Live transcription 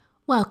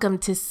Welcome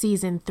to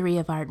Season 3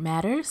 of Art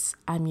Matters.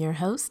 I'm your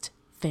host,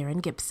 Farron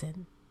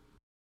Gibson.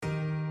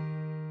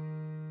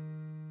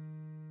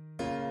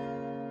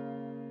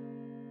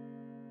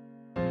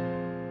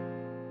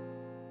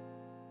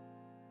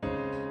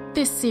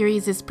 This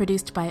series is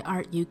produced by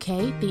Art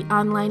UK, the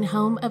online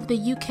home of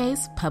the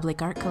UK's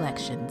public art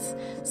collections.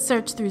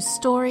 Search through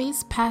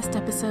stories, past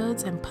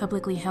episodes, and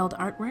publicly held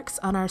artworks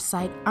on our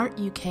site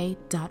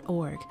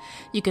artuk.org.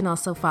 You can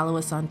also follow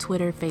us on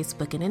Twitter,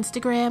 Facebook, and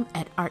Instagram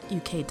at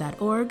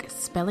artuk.org,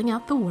 spelling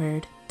out the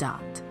word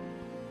dot.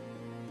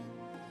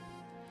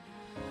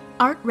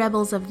 Art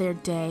rebels of their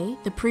day,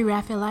 the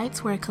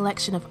Pre-Raphaelites were a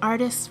collection of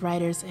artists,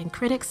 writers, and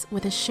critics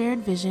with a shared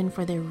vision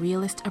for their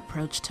realist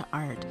approach to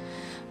art.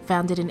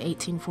 Founded in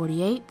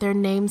 1848, their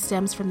name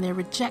stems from their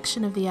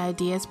rejection of the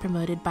ideas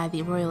promoted by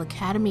the Royal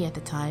Academy at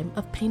the time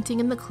of painting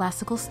in the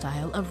classical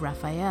style of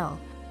Raphael.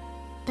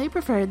 They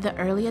preferred the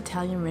early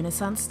Italian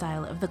Renaissance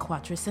style of the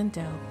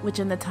Quattrocento, which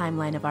in the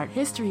timeline of art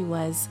history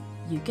was,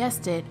 you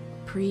guessed it,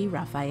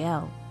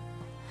 pre-Raphael.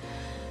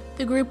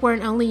 The group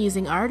weren't only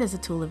using art as a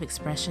tool of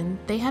expression,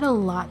 they had a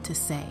lot to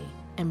say,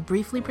 and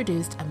briefly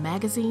produced a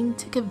magazine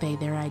to convey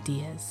their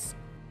ideas.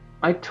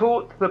 I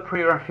taught the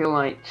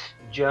Pre-Raphaelite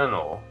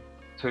journal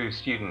to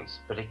students,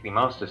 particularly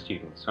master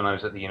students, when I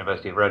was at the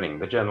University of Reading.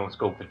 The journal was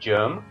called The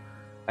Germ,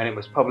 and it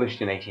was published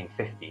in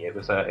 1850. It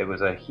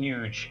was a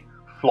huge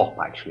flop,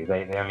 actually.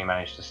 They only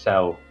managed to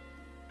sell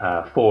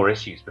 4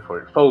 issues before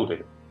it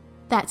folded.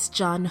 That's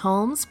John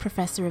Holmes,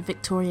 professor of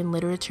Victorian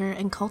literature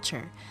and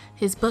culture.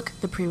 His book,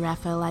 The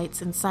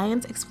Pre-Raphaelites and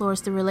Science,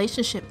 explores the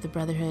relationship the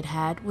Brotherhood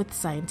had with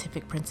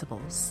scientific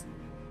principles.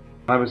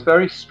 I was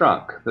very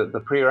struck that the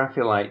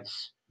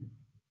Pre-Raphaelites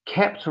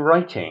kept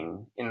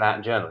writing in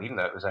that journal, even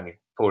though it was only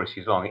 4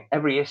 issues long.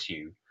 Every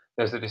issue,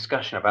 there's a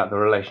discussion about the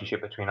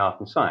relationship between art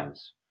and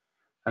science.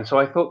 And so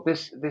I thought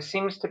this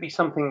seems to be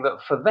something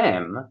that for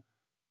them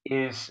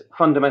is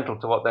fundamental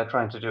to what they're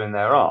trying to do in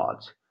their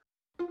art.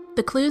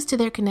 The clues to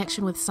their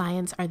connection with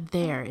science are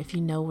there if you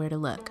know where to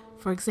look.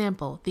 For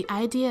example, the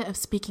idea of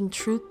speaking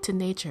truth to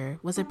nature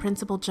was a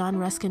principle John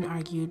Ruskin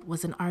argued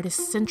was an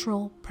artist's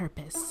central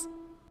purpose.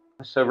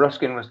 So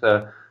Ruskin was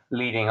the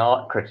leading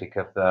art critic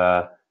of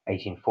the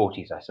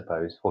 1840s, I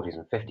suppose, 40s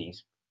and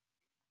 50s.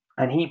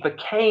 And he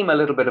became a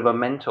little bit of a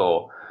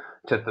mentor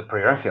to the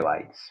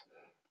Pre-Raphaelites.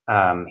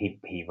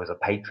 He was a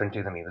patron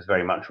to them. He was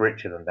very much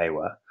richer than they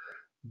were.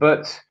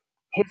 But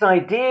his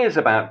ideas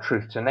about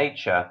truth to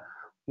nature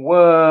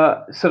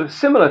were sort of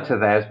similar to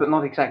theirs, but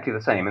not exactly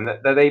the same. And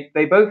that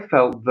they both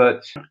felt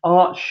that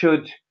art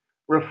should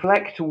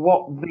reflect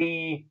what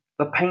the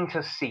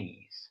painter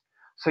sees.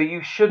 So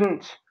you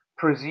shouldn't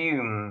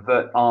presume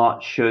that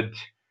art should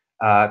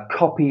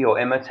copy or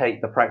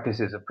imitate the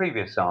practices of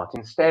previous art.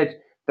 Instead,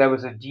 there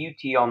was a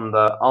duty on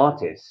the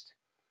artist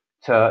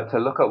to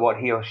look at what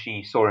he or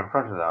she saw in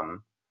front of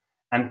them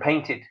and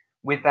paint it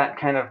with that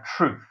kind of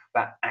truth,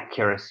 that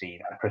accuracy,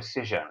 that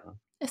precision.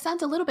 It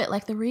sounds a little bit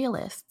like the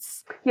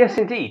realists. Yes,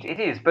 indeed, it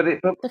is. But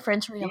the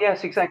French realists.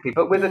 Yes, exactly.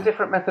 But with a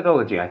different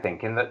methodology, I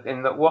think, in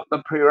that what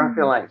the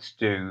Pre-Raphaelites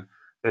do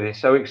that is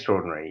so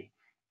extraordinary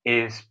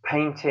is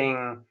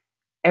painting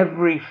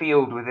every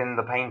field within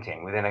the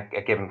painting, within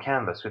a given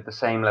canvas, with the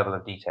same level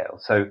of detail.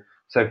 So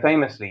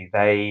famously,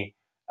 they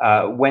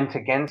went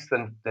against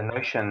the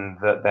notion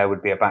that there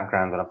would be a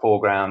background and a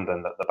foreground,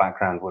 and that the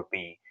background would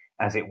be,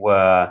 as it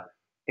were,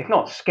 if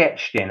not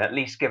sketched in, at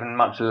least given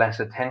much less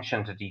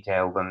attention to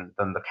detail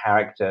than the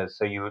characters.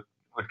 So you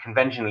would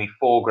conventionally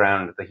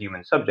foreground the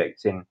human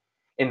subjects in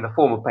the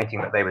form of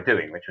painting that they were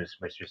doing, which was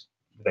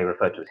they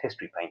referred to as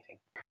history painting.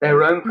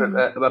 Their own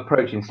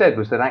approach instead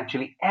was that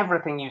actually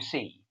everything you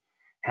see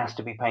has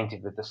to be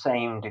painted with the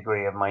same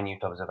degree of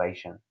minute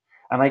observation.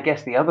 And I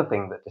guess the other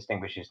thing that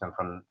distinguishes them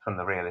from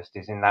the realist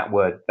is in that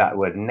word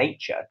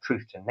nature,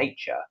 truth to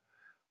nature,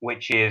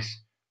 which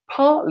is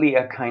partly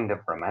a kind of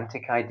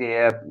romantic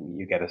idea.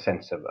 You get a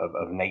sense of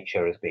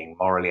nature as being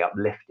morally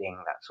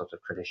uplifting, that sort of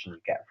tradition you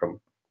get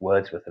from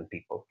Wordsworth and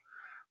people.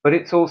 But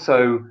it's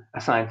also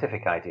a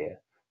scientific idea,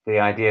 the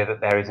idea that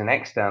there is an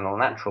external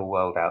natural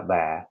world out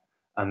there,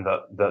 and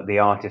that the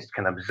artist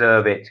can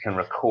observe it, can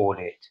record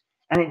it,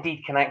 and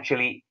indeed can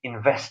actually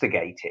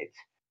investigate it.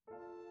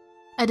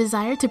 A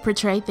desire to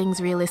portray things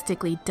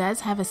realistically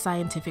does have a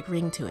scientific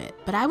ring to it,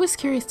 but I was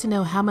curious to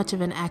know how much of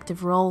an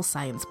active role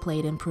science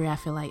played in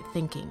Pre-Raphaelite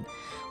thinking.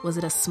 Was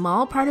it a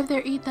small part of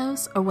their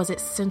ethos, or was it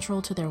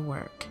central to their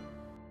work?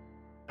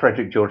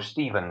 Frederick George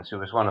Stevens, who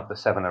was one of the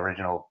 7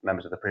 original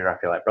members of the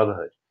Pre-Raphaelite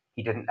Brotherhood,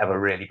 he didn't ever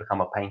really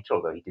become a painter,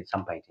 although he did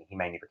some painting. He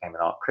mainly became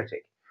an art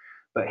critic.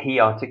 But he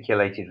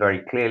articulated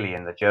very clearly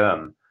in The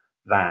Germ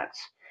that,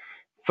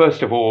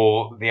 first of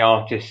all, the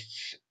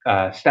artist's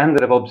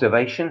standard of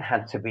observation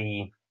had to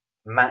be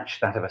match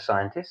that of a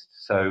scientist.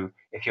 So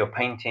if you're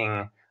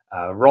painting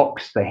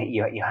rocks,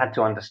 you had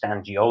to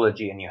understand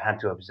geology, and you had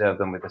to observe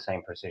them with the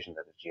same precision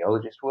that a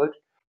geologist would.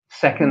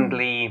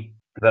 Secondly,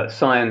 that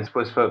science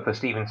was for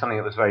Stephen something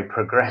that was very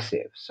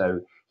progressive.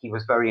 So he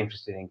was very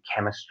interested in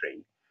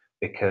chemistry,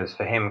 because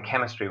for him,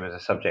 chemistry was a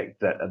subject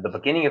that at the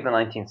beginning of the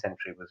 19th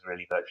century was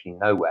really virtually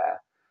nowhere.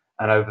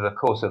 and over the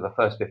course of the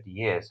first 50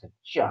 years had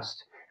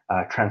just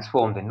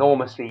transformed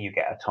enormously. You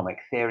get atomic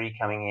theory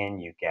coming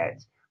in, you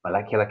get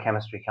molecular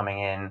chemistry coming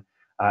in,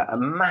 a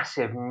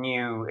massive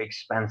new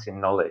expanse in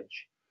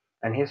knowledge.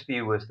 And his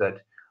view was that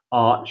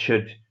art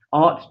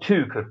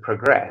too could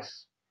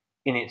progress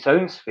in its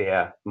own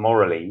sphere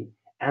morally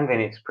and in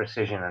its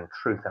precision and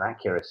truth and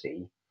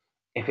accuracy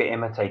if it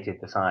imitated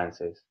the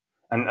sciences.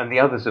 And the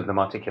others of them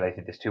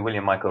articulated this too.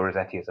 William Michael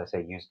Rossetti, as I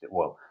say, used it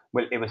well.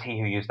 It was he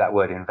who used that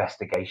word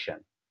investigation,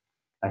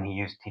 and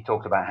he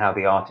talked about how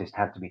the artist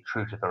had to be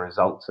true to the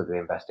results of the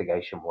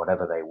investigation,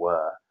 whatever they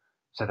were.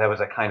 So there was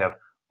a kind of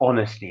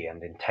honesty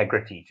and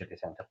integrity to this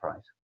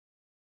enterprise.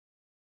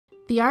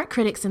 The art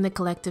critics in the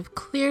collective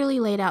clearly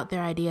laid out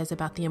their ideas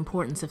about the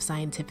importance of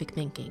scientific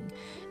thinking.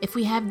 If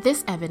we have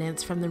this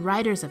evidence from the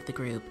writers of the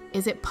group,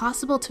 is it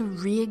possible to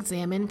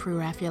re-examine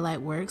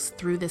Pre-Raphaelite works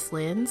through this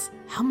lens?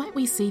 How might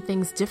we see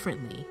things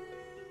differently?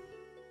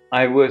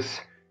 I was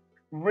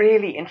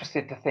really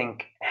interested to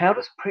think, how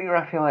does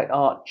Pre-Raphaelite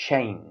art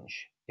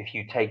change if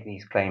you take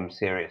these claims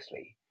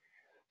seriously?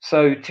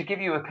 So to give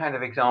you a kind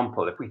of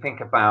example, if we think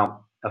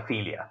about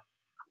Ophelia,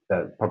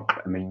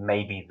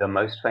 maybe the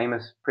most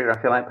famous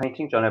Pre-Raphaelite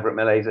painting, John Everett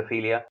Millet's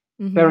Ophelia.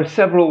 Mm-hmm. There are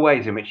several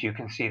ways in which you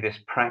can see this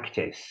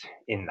practice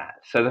in that.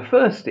 So the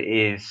first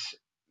is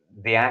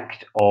the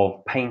act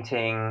of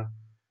painting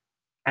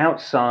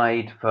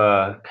outside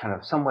for kind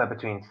of somewhere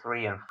between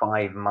 3 and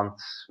 5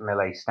 months.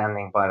 Millet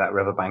standing by that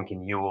riverbank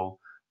in Ewell,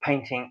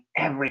 painting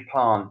every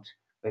plant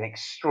with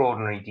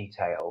extraordinary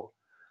detail,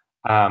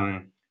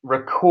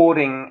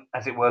 recording,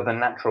 as it were, the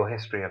natural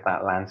history of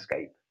that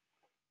landscape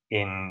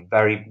in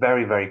very,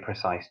 very, very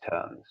precise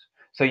terms.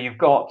 So you've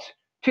got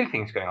two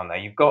things going on there.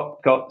 You've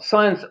got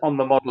science on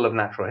the model of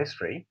natural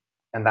history,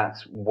 and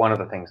that's one of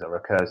the things that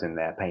recurs in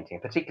their painting,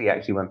 particularly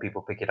actually when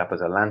people pick it up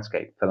as a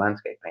landscape, for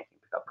landscape painting,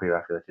 pick up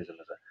Pre-Raphaelitism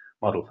as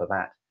a model for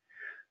that.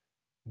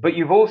 But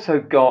you've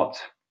also got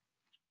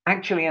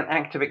actually an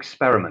act of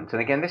experiment.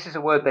 And again, this is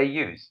a word they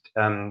used.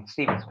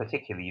 Stevens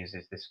particularly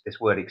uses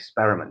this word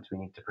experiment. We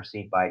need to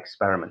proceed by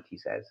experiment, he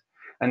says.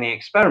 And the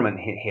experiment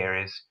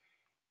here is,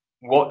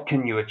 what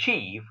can you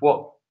achieve?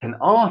 What can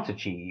art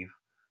achieve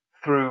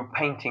through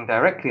painting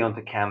directly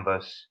onto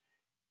canvas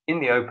in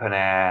the open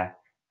air,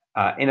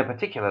 in a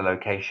particular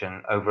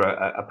location over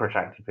a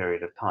protracted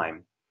period of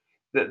time?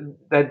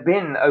 There'd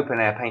been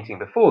open air painting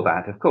before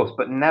that, of course,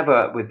 but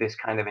never with this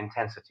kind of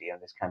intensity and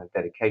this kind of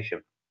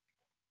dedication.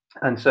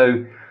 And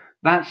so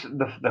that's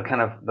the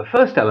kind of the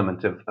first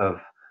element of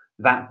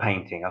that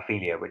painting,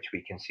 Ophelia, which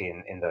we can see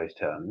in those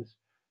terms,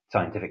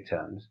 scientific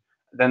terms.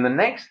 Then the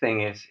next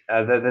thing is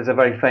there's a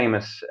very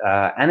famous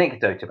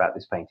anecdote about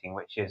this painting,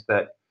 which is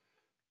that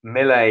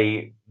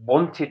Millet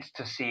wanted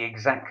to see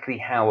exactly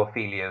how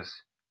Ophelia's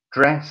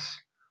dress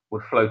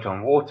would float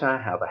on water,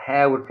 how the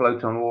hair would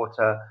float on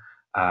water,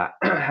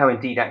 how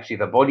indeed actually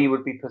the body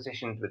would be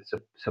positioned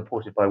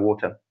supported by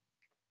water.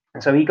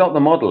 And so he got the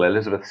model,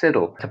 Elizabeth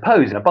Siddal, to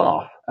pose in a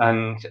bath.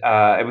 And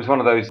it was one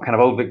of those kind of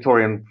old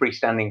Victorian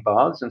freestanding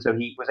baths. And so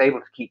he was able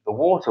to keep the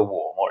water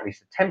warm, or at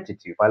least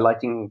attempted to, by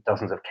lighting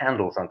dozens of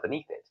candles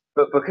underneath it.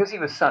 But because he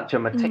was such a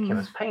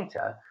meticulous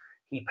painter,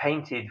 he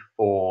painted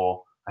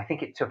for, I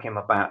think it took him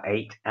about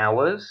 8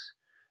 hours.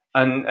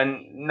 And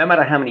no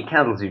matter how many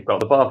candles you've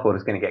got, the bath water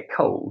is going to get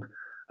cold.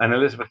 And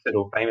Elizabeth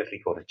Siddal famously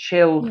caught a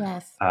chill.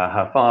 Yes.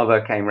 Her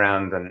father came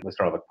round and was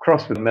rather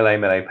cross with Millet.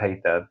 Millet paid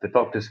the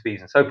doctor's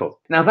fees and so forth.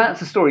 Now,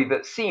 that's a story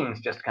that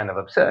seems just kind of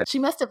absurd. She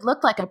must have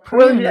looked like a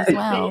prune as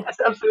well. Yes,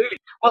 absolutely.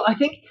 Well, I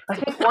think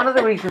one of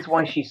the reasons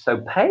why she's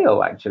so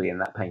pale, actually, in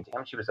that painting, I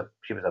mean, she was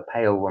a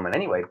pale woman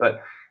anyway,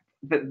 but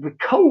the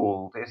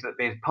cold is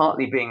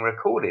partly being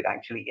recorded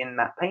actually in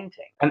that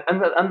painting, and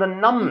the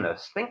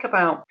numbness. Think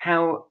about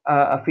how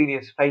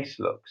Ophelia's face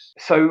looks.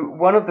 So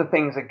one of the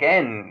things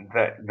again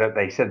that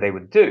they said they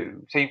would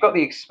do. So you've got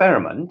the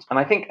experiment, and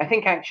I think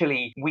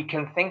actually we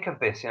can think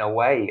of this in a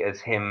way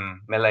as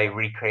Millet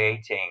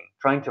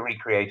trying to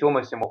recreate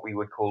almost in what we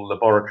would call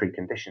laboratory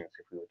conditions,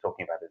 if we were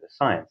talking about it as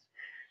science,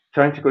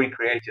 trying to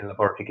recreate in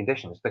laboratory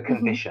conditions the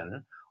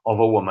condition of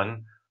a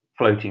woman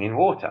floating in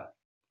water,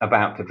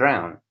 about to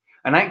drown.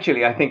 And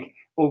actually, I think,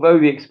 although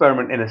the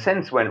experiment in a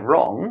sense went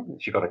wrong,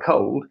 she got a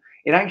cold,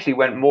 it actually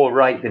went more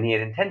right than he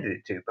had intended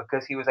it to,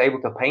 because he was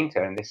able to paint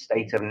her in this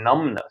state of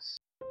numbness.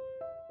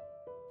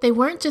 They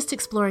weren't just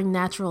exploring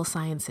natural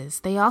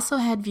sciences. They also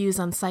had views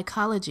on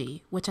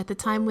psychology, which at the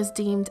time was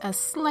deemed a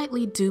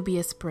slightly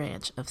dubious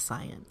branch of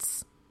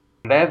science.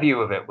 Their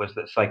view of it was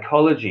that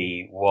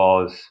psychology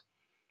was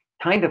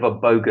kind of a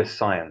bogus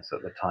science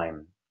at the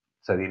time,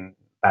 so in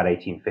about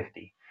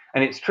 1850.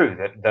 And it's true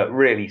that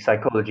really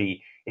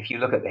psychology, if you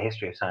look at the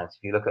history of science,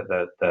 if you look at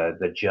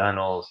the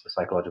journals, the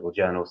psychological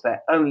journals,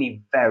 they're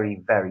only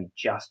very, very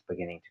just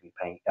beginning to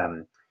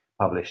be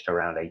published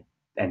around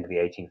end of the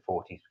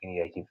 1840s,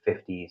 beginning of the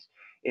 1850s.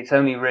 It's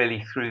only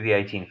really through the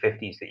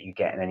 1850s that you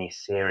get any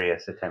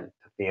serious attempt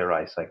to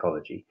theorize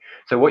psychology.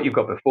 So what you've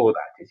got before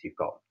that is you've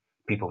got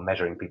people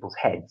measuring people's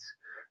heads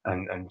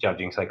and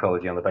judging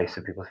psychology on the basis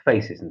of people's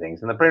faces and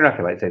things. And the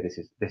Pre-Raphaelites say this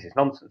is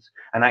nonsense.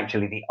 And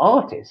actually the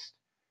artist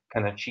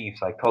can achieve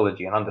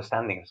psychology and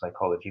understanding of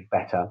psychology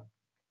better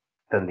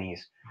than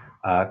these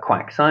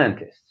quack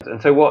scientists.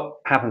 And so what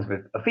happens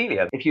with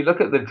Ophelia, if you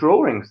look at the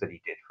drawings that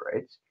he did for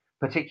it,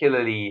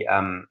 particularly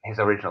his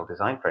original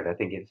design for it, I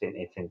think it's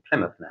in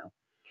Plymouth now,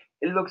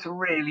 it looks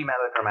really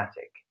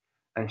melodramatic.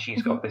 And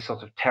she's got this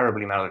sort of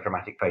terribly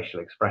melodramatic facial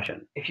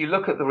expression. If you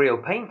look at the real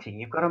painting,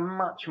 you've got a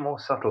much more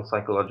subtle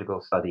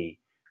psychological study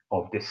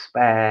of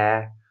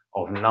despair,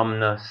 of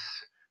numbness,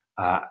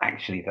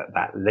 actually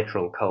that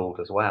literal cold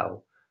as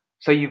well.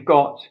 So you've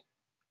got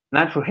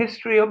natural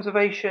history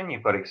observation,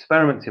 you've got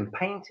experiments in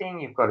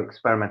painting, you've got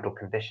experimental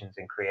conditions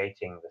in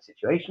creating the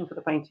situation for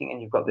the painting,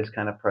 and you've got this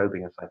kind of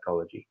probing of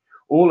psychology.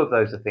 All of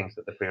those are things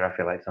that the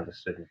Pre-Raphaelites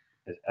understood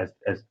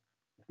as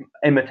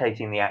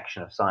imitating the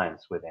action of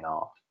science within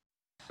art.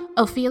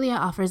 Ophelia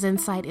offers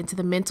insight into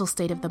the mental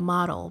state of the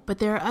model, but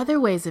there are other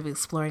ways of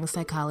exploring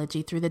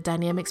psychology through the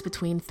dynamics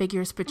between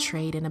figures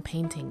portrayed in a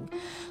painting.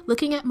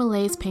 Looking at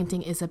Millet's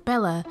painting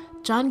Isabella,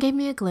 John gave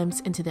me a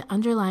glimpse into the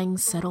underlying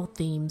subtle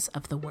themes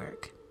of the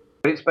work.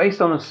 It's based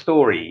on a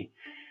story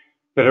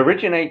that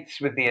originates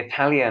with the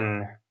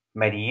Italian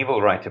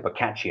medieval writer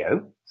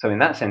Boccaccio. So in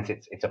that sense,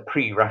 it's a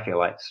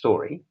pre-Raphaelite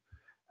story.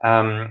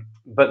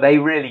 But they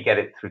really get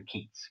it through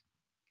Keats.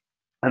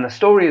 And the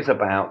story is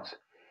about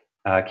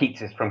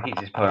Keats's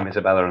poem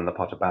Isabella and the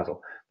Pot of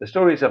Basil. The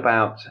story is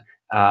about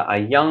a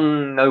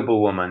young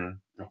noblewoman,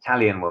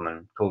 Italian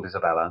woman called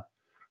Isabella,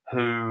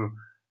 who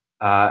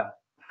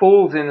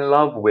falls in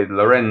love with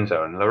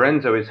Lorenzo, and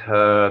Lorenzo is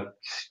her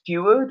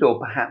steward, or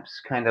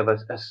perhaps kind of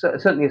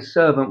certainly a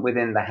servant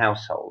within the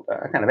household,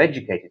 a kind of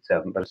educated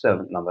servant, but a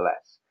servant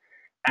nonetheless.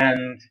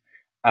 And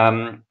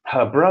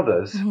her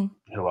brothers,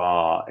 who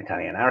are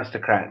Italian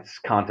aristocrats,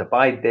 can't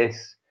abide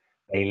this.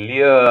 They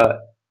lure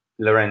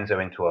Lorenzo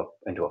into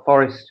a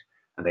forest,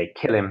 and they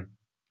kill him,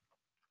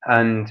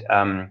 and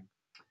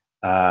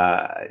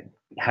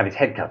have his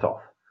head cut off.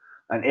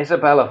 And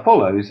Isabella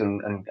follows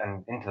and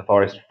into the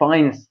forest,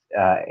 finds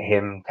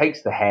him,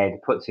 takes the head,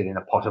 puts it in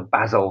a pot of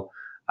basil,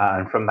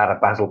 and from that a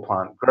basil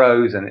plant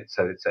grows, and it's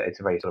a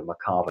very sort of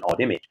macabre and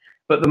odd image.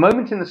 But the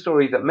moment in the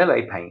story that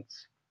Millet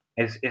paints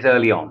is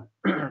early on.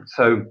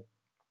 So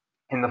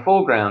in the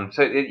foreground,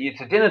 so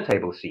it's a dinner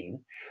table scene,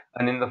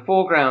 and in the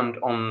foreground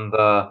on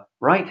the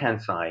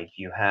right-hand side,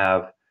 you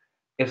have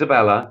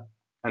Isabella,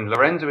 and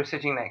Lorenzo is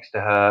sitting next to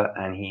her,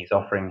 and he's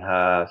offering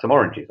her some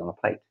oranges on a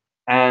plate.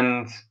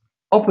 And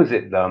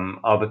opposite them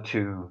are the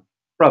two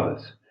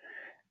brothers.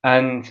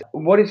 And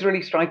what is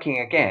really striking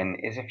again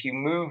is if you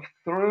move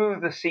through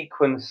the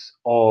sequence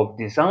of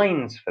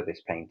designs for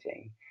this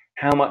painting,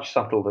 how much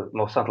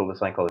more subtle the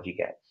psychology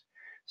gets.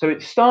 So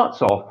it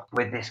starts off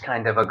with this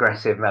kind of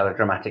aggressive,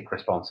 melodramatic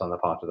response on the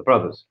part of the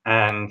brothers.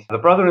 And the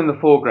brother in the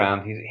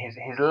foreground,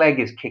 his leg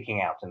is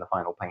kicking out in the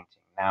final painting.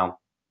 Now,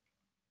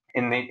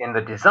 in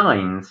the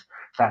designs,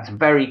 that's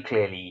very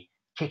clearly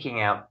kicking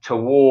out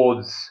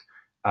towards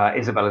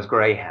Isabella's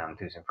greyhound,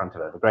 who's in front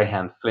of her. The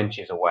greyhound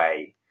flinches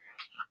away.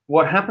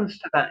 What happens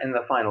to that in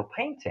the final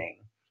painting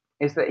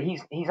is that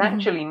he's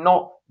actually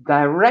not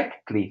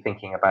directly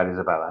thinking about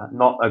Isabella,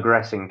 not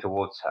aggressing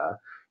towards her.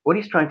 What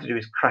he's trying to do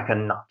is crack a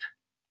nut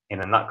in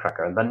a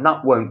nutcracker, and the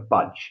nut won't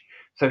budge.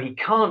 So he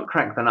can't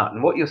crack the nut.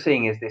 And what you're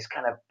seeing is this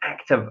kind of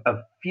act of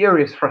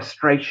furious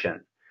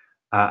frustration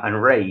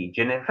and rage.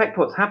 And in fact,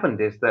 what's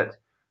happened is that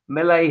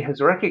Millet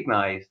has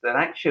recognized that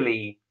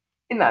actually,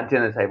 in that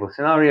dinner table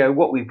scenario,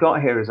 what we've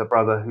got here is a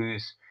brother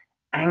whose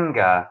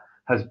anger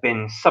has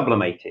been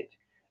sublimated.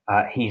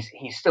 He's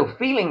still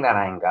feeling that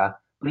anger,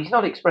 but he's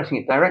not expressing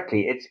it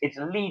directly. It's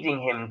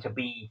leading him to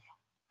be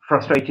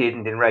frustrated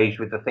and enraged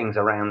with the things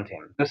around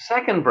him. The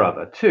second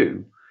brother,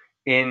 too,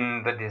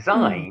 in the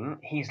design,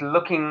 he's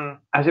looking,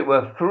 as it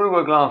were, through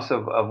a glass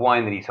of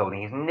wine that he's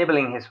holding. He's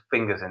nibbling his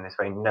fingers in this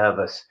very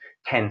nervous,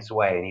 tense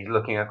way, and he's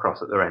looking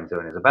across at Lorenzo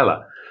and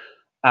Isabella.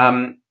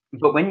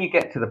 But when you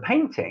get to the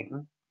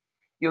painting,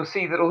 you'll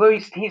see that although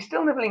he's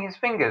still nibbling his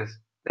fingers,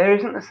 there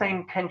isn't the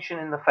same tension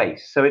in the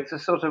face. So it's a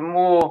sort of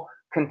more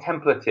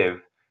contemplative,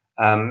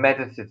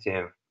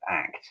 meditative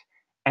act.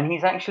 And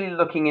he's actually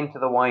looking into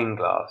the wine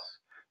glass.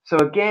 So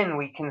again,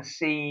 we can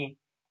see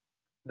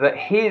that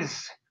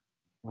his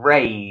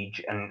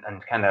rage and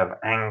kind of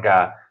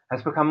anger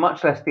has become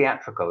much less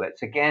theatrical.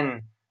 It's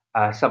again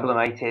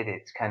sublimated,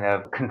 it's kind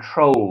of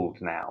controlled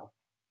now.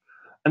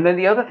 And then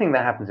the other thing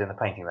that happens in the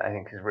painting that I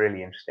think is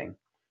really interesting,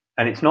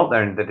 and it's not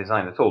there in the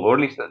design at all, or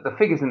at least the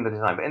figures in the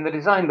design, but in the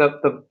design,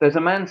 there's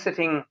a man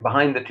sitting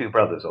behind the two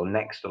brothers or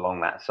next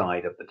along that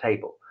side of the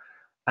table.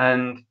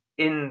 And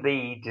in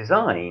the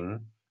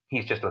design,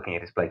 he's just looking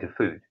at his plate of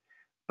food.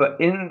 But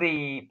in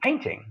the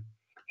painting,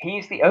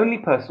 he's the only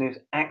person who's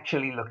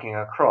actually looking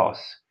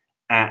across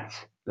at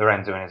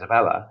Lorenzo and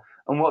Isabella.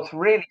 And what's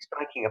really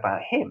striking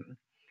about him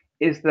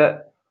is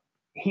that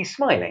he's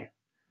smiling,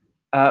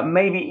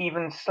 maybe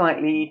even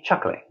slightly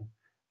chuckling.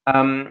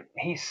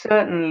 He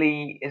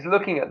certainly is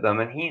looking at them,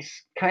 and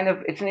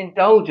it's an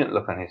indulgent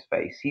look on his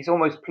face. He's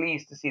almost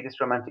pleased to see this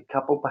romantic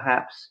couple,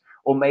 perhaps,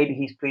 or maybe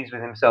he's pleased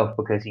with himself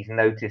because he's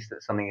noticed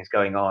that something is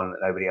going on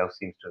that nobody else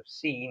seems to have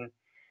seen.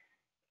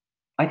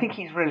 I think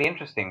he's really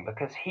interesting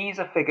because he's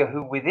a figure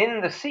who,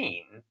 within the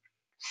scene,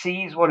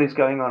 sees what is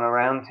going on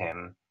around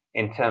him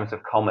in terms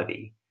of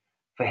comedy.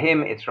 For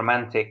him, it's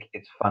romantic,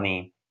 it's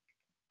funny,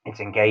 it's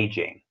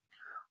engaging.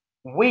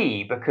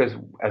 We, because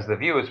as the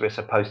viewers, we're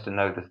supposed to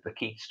know the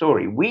Keats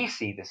story, we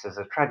see this as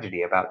a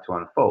tragedy about to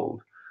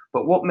unfold.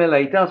 But what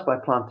Millet does by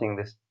planting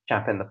this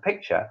chap in the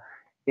picture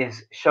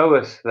is show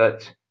us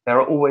that there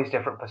are always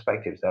different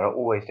perspectives, there are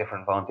always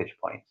different vantage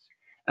points,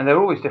 and there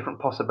are always different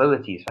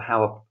possibilities for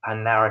how a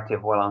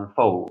narrative will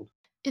unfold.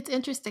 It's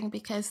interesting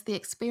because the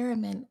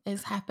experiment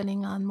is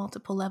happening on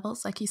multiple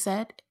levels. Like you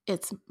said,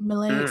 it's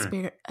Millet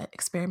Mm.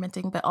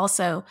 experimenting, but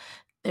also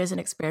there's an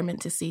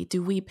experiment to see,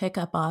 do we pick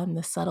up on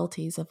the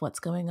subtleties of what's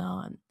going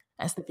on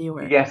as the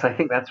viewer? Yes, I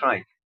think that's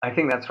right. I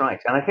think that's right.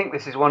 And I think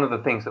this is one of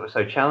the things that was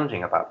so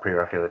challenging about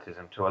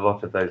Pre-Raphaelitism to a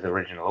lot of those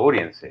original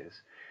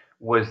audiences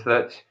was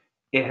that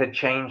it had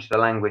changed the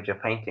language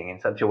of painting in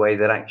such a way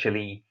that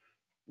actually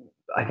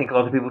I think a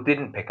lot of people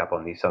didn't pick up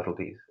on these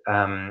subtleties.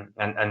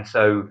 And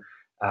so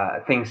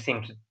things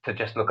seemed to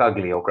just look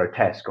ugly or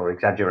grotesque or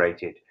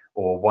exaggerated,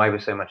 or why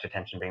was so much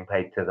attention being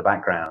paid to the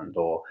background,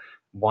 or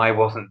why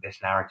wasn't this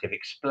narrative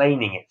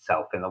explaining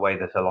itself in the way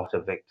that a lot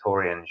of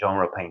Victorian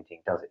genre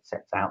painting does? It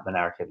sets out the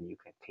narrative, and you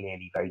can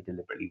clearly, very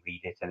deliberately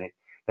read it, and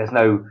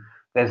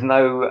there's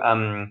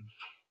no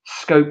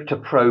scope to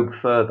probe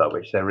further,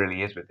 which there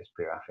really is with this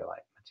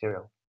Pre-Raphaelite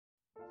material.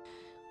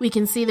 We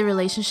can see the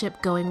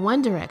relationship going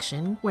one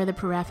direction, where the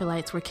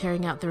Pre-Raphaelites were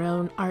carrying out their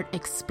own art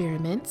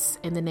experiments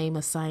in the name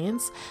of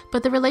science,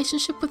 but the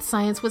relationship with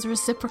science was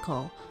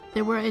reciprocal.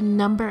 There were a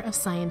number of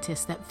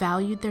scientists that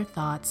valued their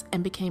thoughts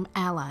and became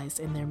allies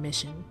in their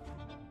mission.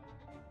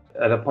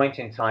 At a point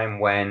in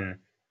time when,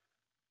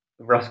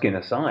 Ruskin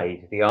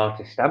aside, the art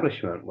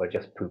establishment were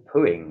just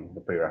poo-pooing the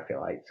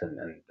Pre-Raphaelites,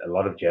 and a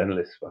lot of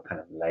journalists were kind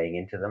of laying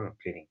into them,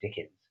 including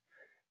Dickens.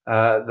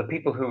 The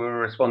people who were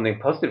responding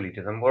positively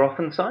to them were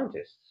often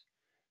scientists.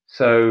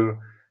 So,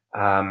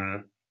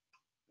 um,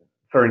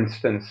 for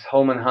instance,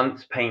 Holman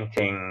Hunt's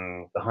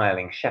painting "The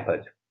Hireling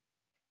Shepherd"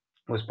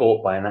 was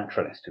bought by a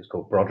naturalist who's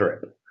called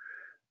Broderick,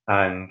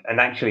 and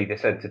actually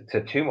this led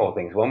to two more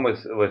things. One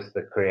was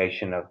the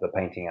creation of the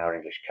painting "Our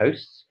English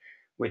Coasts,"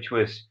 which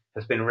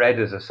has been read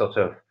as a sort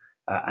of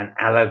an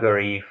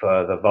allegory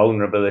for the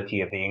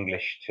vulnerability of the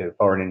English to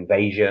foreign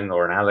invasion,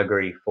 or an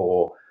allegory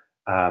for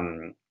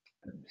um,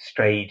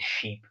 strayed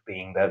sheep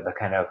being the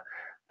kind of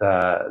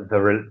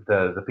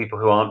the people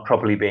who aren't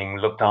properly being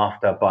looked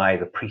after by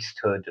the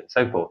priesthood and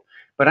so forth.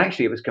 But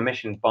actually, it was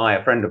commissioned by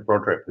a friend of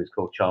Broderick, who's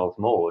called Charles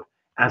Maud,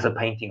 as a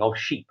painting of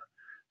sheep.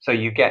 So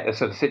you get a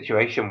sort of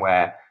situation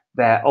where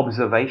their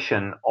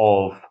observation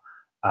of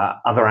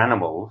other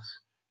animals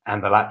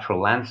and the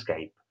lateral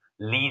landscape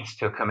leads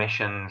to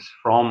commissions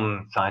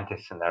from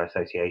scientists and their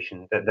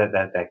associations, their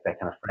kind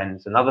of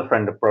friends. Another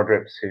friend of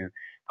Broderick's who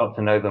got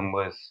to know them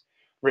was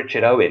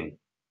Richard Owen.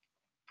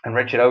 And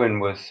Richard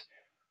Owen was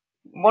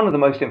one of the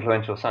most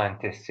influential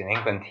scientists in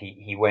England.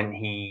 He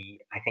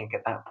I think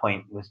at that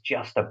point was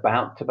just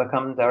about to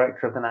become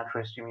director of the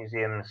Natural History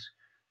Museum's,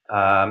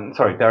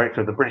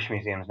 director of the British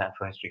Museum's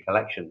Natural History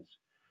collections.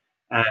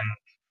 And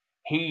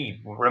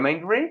he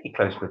remained really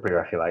close to the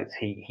Pre-Raphaelites.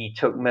 He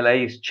took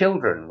Millet's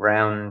children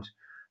round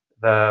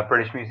the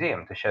British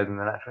Museum to show them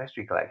the natural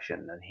history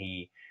collection, and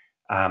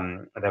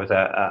there was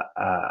a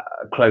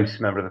close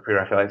member of the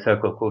Pre-Raphaelite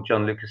circle called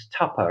John Lucas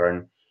Tupper,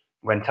 and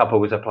when Tupper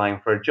was applying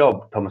for a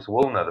job, Thomas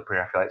Woolner, the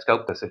Pre-Raphaelite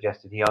sculptor,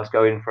 suggested he ask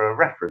Owen for a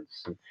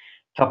reference. And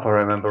Tupper,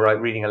 I remember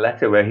reading a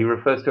letter where he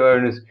refers to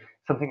Owen as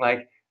something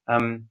like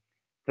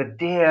the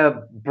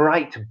dear,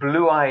 bright,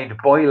 blue-eyed,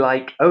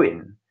 boy-like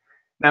Owen.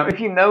 Now, if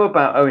you know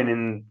about Owen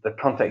in the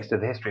context of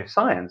the history of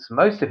science,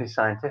 most of his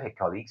scientific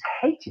colleagues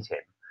hated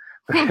him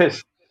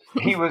because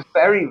he was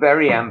very,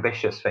 very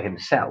ambitious for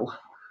himself.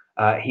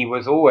 He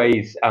was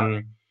always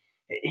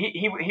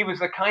he was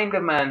the kind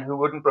of man who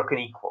wouldn't brook an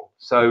equal.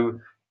 So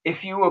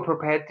if you were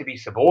prepared to be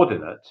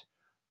subordinate,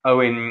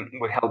 Owen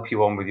would help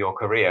you on with your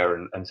career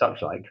and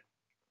such like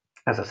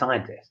as a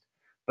scientist.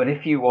 But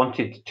if you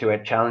wanted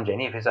to challenge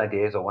any of his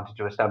ideas or wanted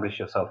to establish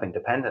yourself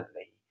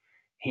independently,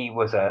 he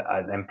was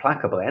an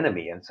implacable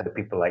enemy. And so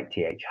people like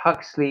T.H.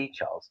 Huxley,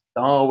 Charles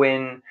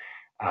Darwin,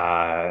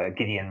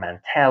 Gideon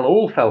Mantell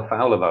all fell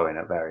foul of Owen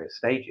at various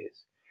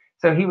stages.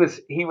 So he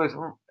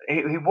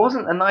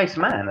wasn't a nice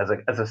man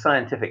as a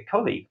scientific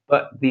colleague,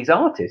 but these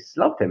artists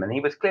loved him, and he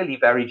was clearly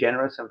very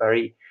generous and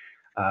very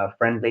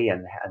friendly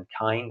and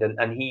kind.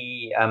 And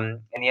he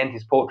in the end,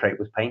 his portrait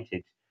was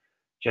painted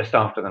just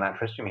after the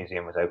Natural History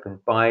Museum was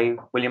opened by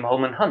William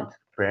Holman Hunt,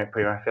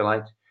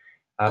 Pre-Raphaelite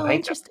Oh, painter.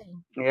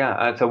 interesting.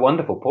 Yeah, it's a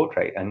wonderful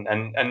portrait,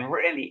 and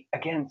really,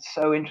 again,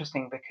 so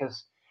interesting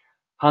because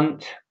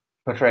Hunt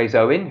portrays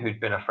Owen, who'd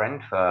been a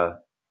friend for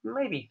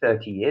maybe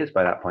 30 years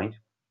by that point.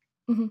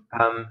 Hmm.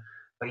 Um,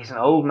 but he's an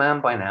old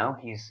man by now.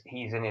 He's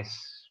in his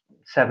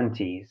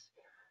 70s,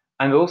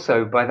 and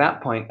also by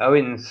that point,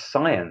 Owen's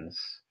science.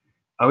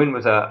 Owen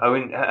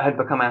had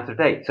become out of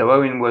date. So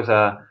Owen was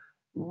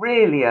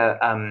really a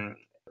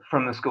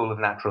from the school of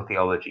natural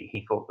theology.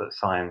 He thought that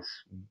science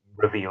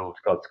revealed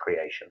God's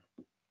creation.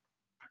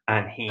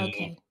 and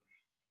Okay.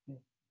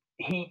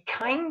 he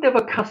kind of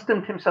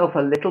accustomed himself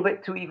a little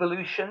bit to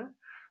evolution,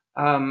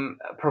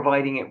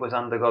 providing it was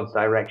under God's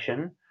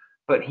direction,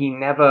 but he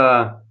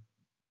never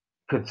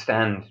could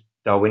stand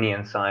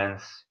Darwinian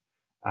science.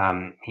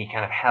 He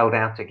kind of held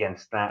out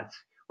against that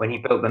when he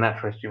built the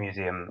Natural History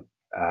Museum,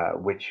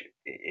 which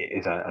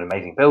is an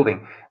amazing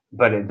building,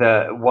 but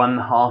the one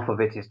half of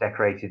it is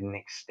decorated in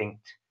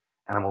extinct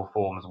animal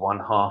forms, one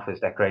half is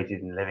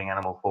decorated in living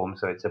animal forms,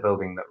 so it's a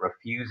building that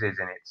refuses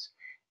in its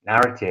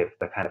narrative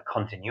the kind of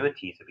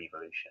continuities of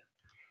evolution.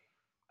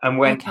 And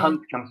when Okay.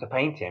 Hunt comes to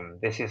paint him,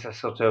 this is a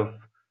sort of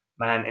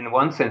man, in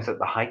one sense, at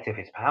the height of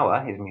his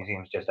power. His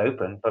museum's just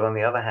opened, but on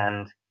the other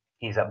hand,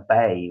 he's at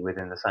bay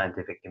within the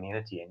scientific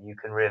community, and you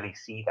can really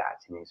see that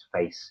in his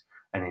face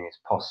and in his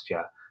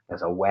posture.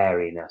 There's a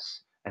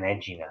wariness, an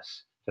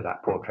edginess to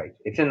that portrait.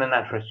 It's in the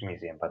Natural History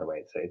Museum, by the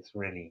way.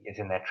 It's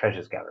in their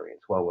treasures gallery.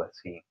 It's well worth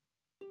seeing.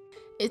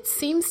 It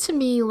seems to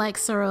me like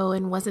Sir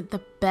Owen wasn't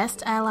the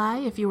best ally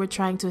if you were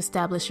trying to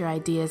establish your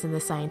ideas in the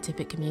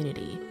scientific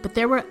community, but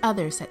there were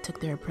others that took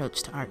their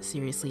approach to art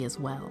seriously as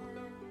well.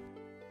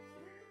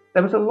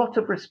 There was a lot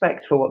of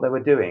respect for what they were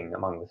doing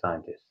among the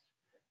scientists.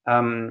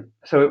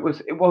 So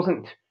it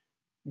wasn't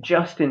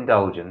just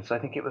indulgence. I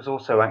think it was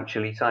also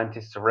actually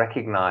scientists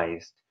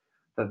recognized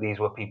that these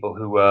were people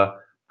who were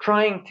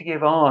trying to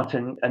give art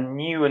a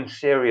new and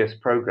serious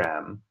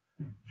program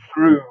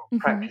through Mm-hmm.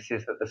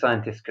 practices that the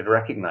scientists could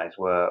recognize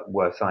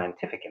were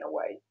scientific in a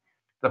way.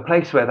 The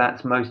place where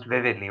that's most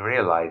vividly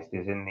realized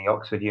is in the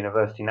Oxford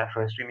University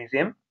Natural History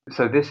Museum.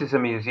 So this is a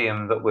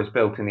museum that was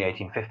built in the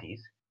 1850s.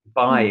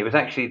 It was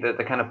actually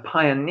the kind of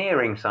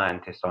pioneering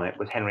scientist on it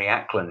was Henry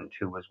Ackland,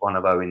 who was one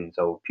of Owen's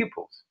old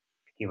pupils.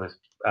 He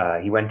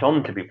went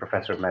on to be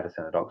professor of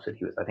medicine at Oxford.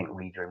 He was, I think,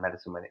 reader in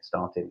medicine when it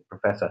started,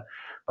 professor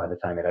by the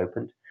time it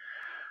opened.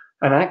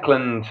 And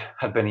Ackland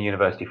had been a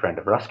university friend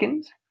of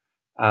Ruskin's,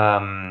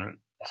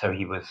 so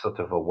he was sort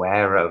of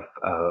aware of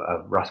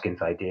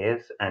Ruskin's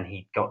ideas, and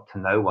he got to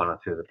know one or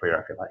two of the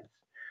Pre-Raphaelites.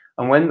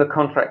 And when the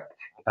contract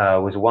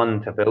was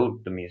won to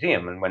build the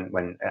museum, and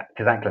when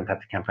because Ackland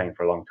had to campaign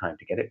for a long time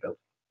to get it built,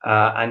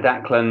 and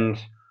Ackland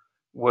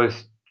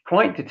was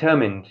quite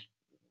determined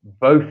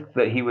both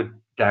that he would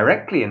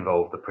directly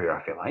involve the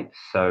Pre-Raphaelites.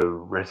 So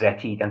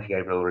Rossetti, Dante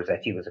Gabriel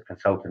Rossetti, was a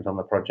consultant on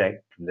the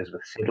project.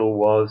 Elizabeth Siddal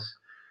was.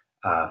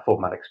 Ford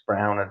Madox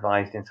Brown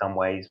advised in some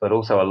ways, but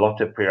also a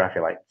lot of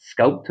Pre-Raphaelite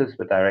sculptors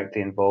were directly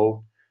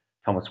involved.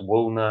 Thomas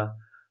Woolner,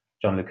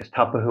 John Lucas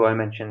Tupper, who I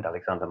mentioned,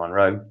 Alexander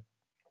Monroe.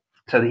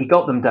 So he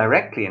got them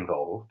directly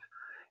involved.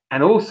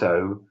 And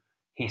also,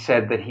 he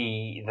said that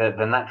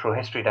the natural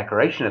history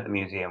decoration at the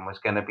museum was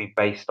going to be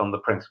based on the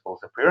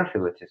principles of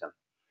Pre-Raphaelitism.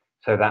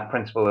 So that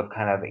principle of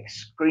kind of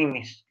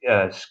extremely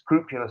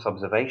scrupulous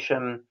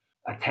observation,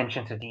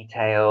 attention to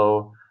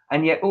detail,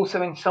 and yet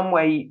also in some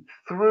way,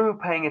 through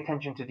paying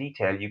attention to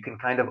detail, you can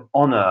kind of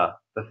honor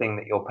the thing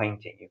that you're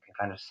painting. You can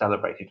kind of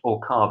celebrate it,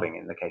 or carving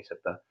in the case of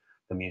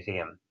the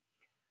museum.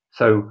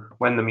 So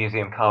when the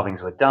museum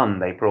carvings were done,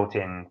 they brought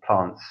in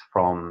plants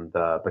from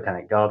the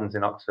Botanic Gardens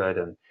in Oxford,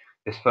 and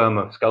this firm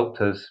of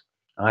sculptors,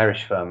 an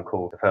Irish firm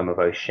called the firm of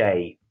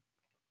O'Shea,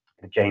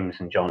 James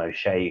and John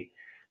O'Shea,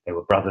 they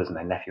were brothers, and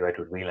their nephew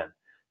Edward Whelan,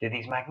 did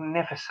these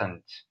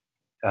magnificent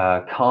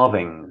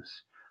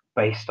carvings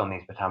based on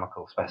these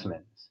botanical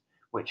specimens,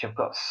 which have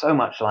got so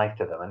much life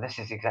to them. And this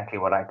is exactly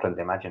what Ackland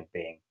imagined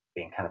being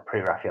kind of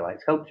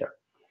pre-Raphaelite sculpture.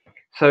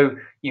 So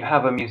you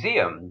have a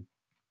museum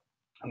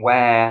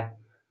where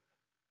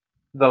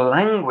the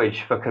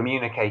language for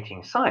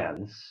communicating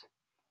science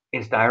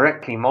is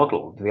directly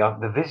modeled,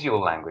 the visual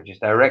language is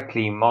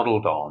directly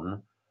modeled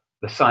on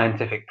the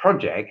scientific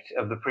project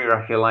of the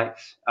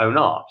Pre-Raphaelites' own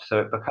art. So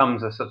it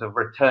becomes a sort of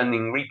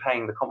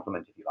repaying the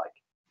compliment, if you like.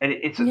 And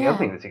it's the other Yeah.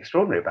 thing that's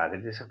extraordinary about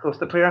it is, of course,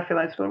 the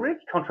Pre-Raphaelites were really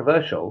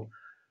controversial,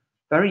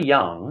 very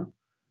young.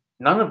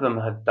 None of them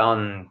had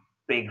done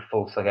big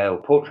full-scale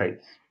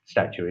portraits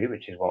statuary,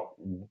 which is what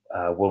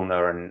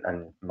Woolner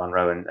and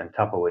Monroe and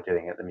Tupper were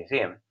doing at the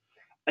museum.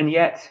 And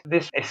yet,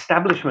 this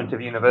establishment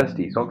of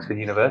universities, Oxford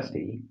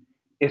University,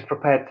 is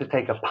prepared to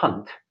take a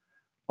punt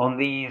on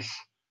these,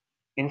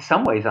 in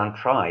some ways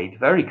untried,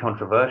 very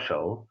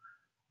controversial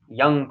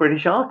young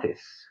British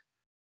artists.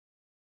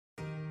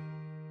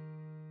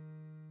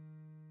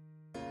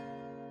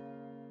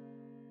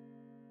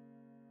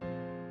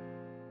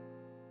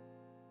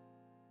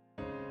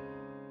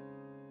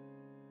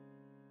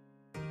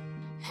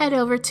 Head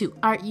over to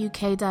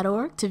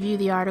artuk.org to view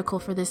the article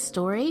for this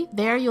story.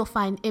 There you'll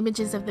find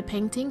images of the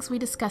paintings we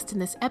discussed in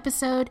this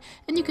episode,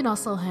 and you can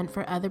also hunt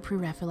for other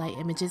Pre-Raphaelite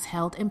images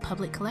held in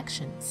public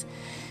collections.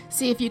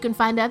 See if you can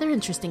find other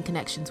interesting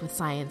connections with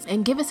science,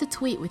 and give us a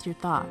tweet with your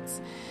thoughts.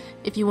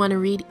 If you want to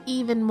read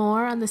even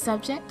more on the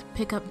subject,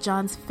 pick up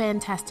John's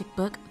fantastic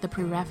book, The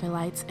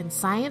Pre-Raphaelites and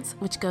Science,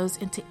 which goes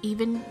into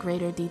even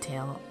greater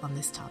detail on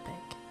this topic.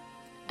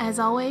 As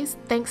always,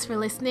 thanks for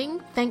listening,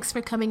 thanks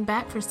for coming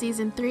back for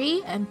Season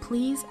 3, and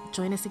please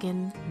join us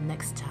again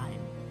next time.